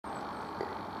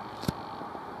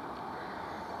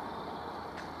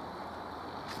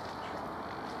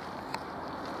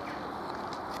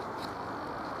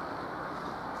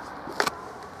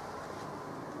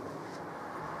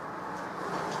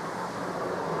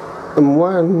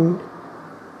Moine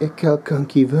est quelqu'un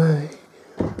qui veille.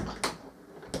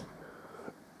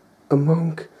 A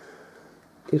monk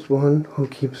is one who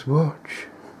keeps watch.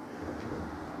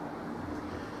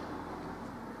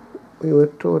 We were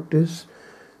taught this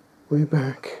way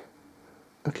back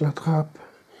at La Trappe.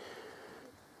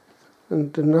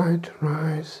 And the night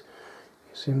rise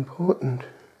is important,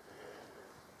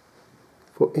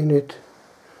 for in it,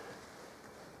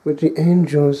 with the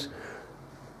angels,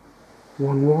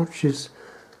 one watches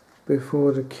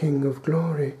before the King of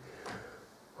Glory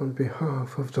on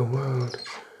behalf of the world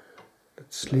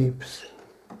that sleeps.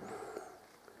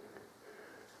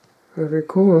 I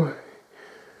recall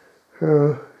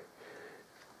how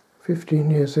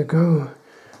 15 years ago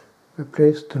I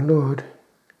placed the Lord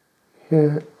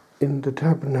here in the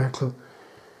tabernacle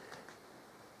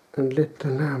and lit the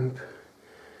lamp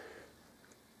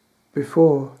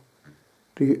before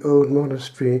the old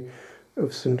monastery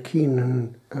of St.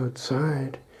 Keenan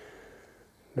outside,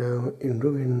 now in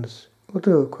ruins,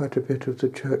 although quite a bit of the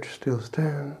church still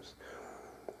stands.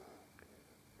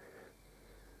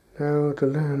 Now the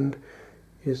land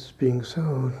is being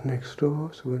sold next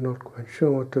door, so we're not quite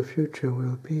sure what the future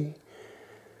will be.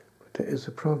 But there is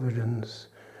a providence,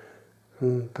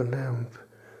 and the lamp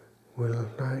will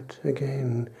light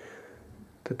again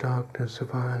the darkness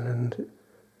of Ireland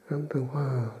and the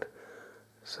world,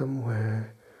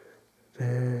 somewhere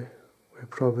there where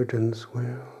providence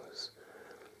wills.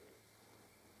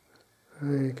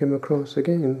 I came across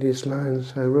again these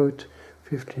lines I wrote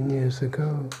 15 years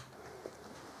ago.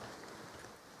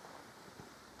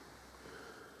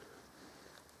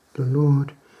 The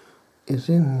Lord is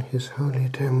in his holy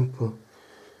temple.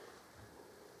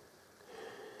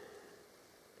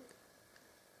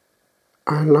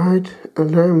 I light a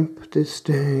lamp this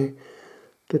day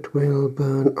that will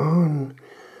burn on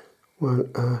while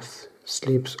earth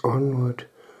sleeps onward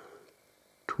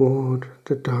toward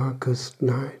the darkest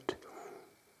night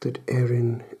that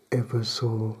Erin ever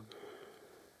saw,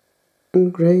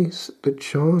 and grace that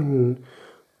shone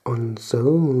on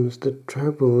souls that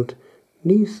travelled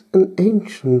 'neath an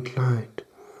ancient light,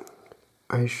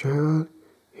 I shall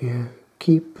here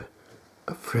keep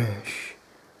afresh.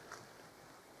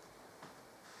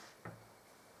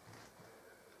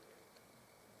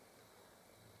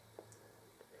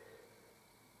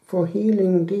 For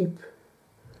healing deep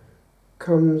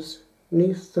comes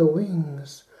 'neath the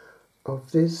wings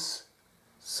of this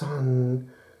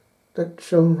sun that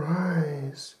shall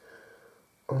rise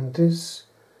on this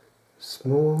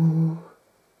small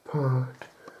part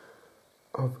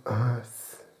of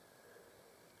earth,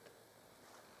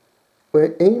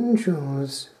 where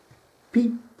angels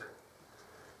peep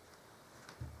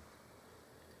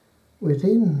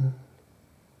within,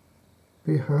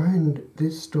 behind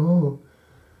this door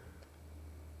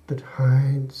that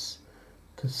hides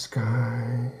the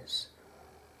skies.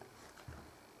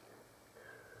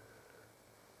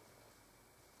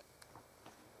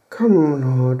 Come,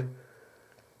 Lord,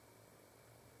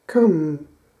 come,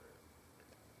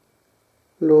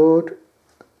 Lord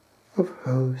of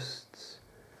hosts,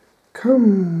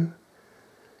 come,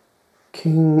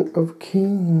 King of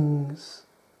kings,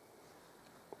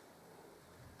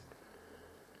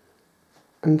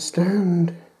 and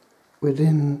stand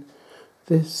within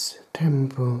this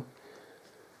temple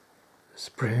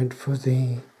spread for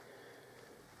thee.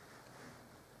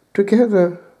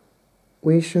 Together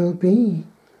we shall be,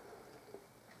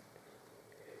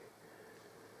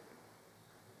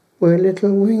 where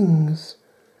little wings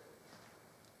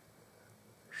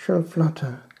shall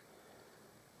flutter,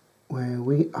 where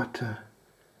we utter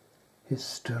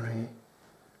history.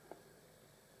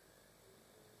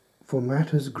 For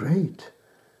matters great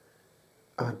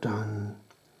are done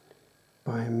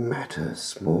by matter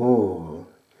small,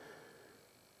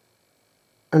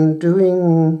 and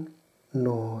doing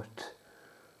naught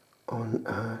on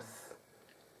earth.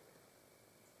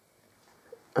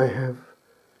 I have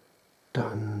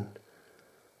done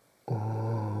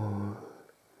all.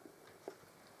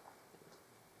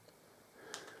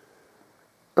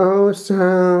 O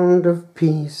sound of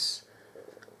peace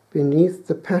beneath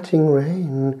the patting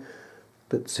rain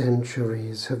that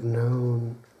centuries have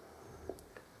known,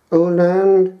 O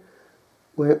land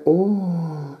where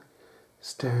all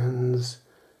stands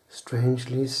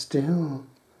strangely still,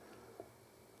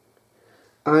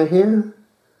 I hear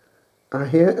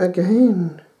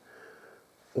again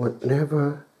what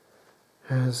never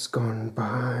has gone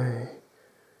by.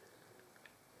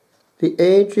 The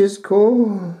ages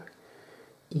call,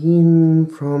 e'en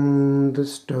from the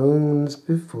stones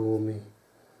before me,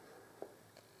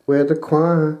 where the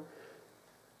choir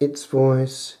its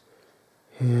voice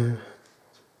here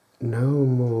no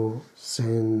more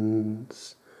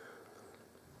sins.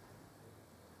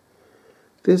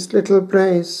 This little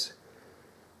place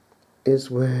is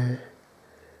where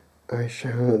I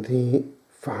shall thee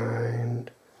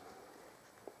find,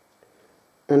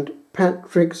 and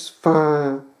Patrick's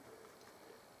fire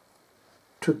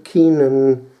to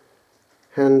Keenan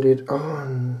handed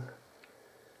on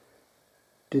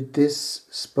did this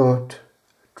spot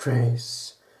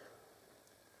trace.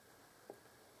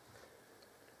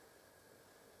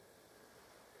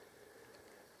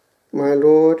 My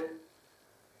Lord,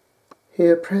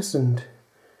 here present,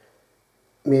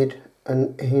 mid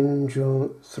an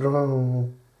angel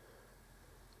throng,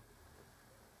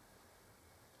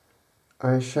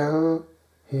 I shall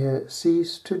here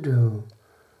cease to do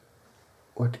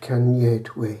what can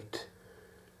yet wait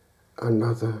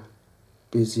another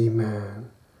busy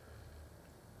man.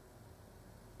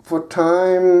 For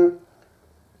time,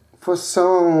 for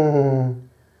song,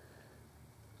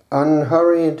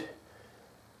 unhurried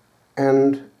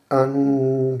and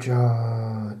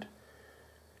unjarred,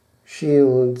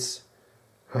 shields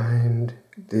behind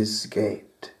this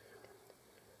gate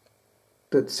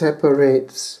that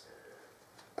separates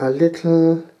a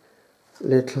little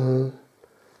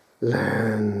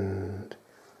land,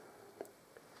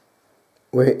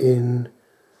 wherein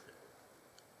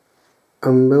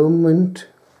a moment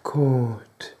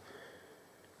caught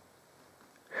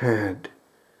had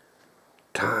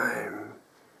time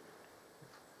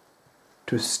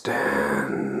to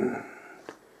stand.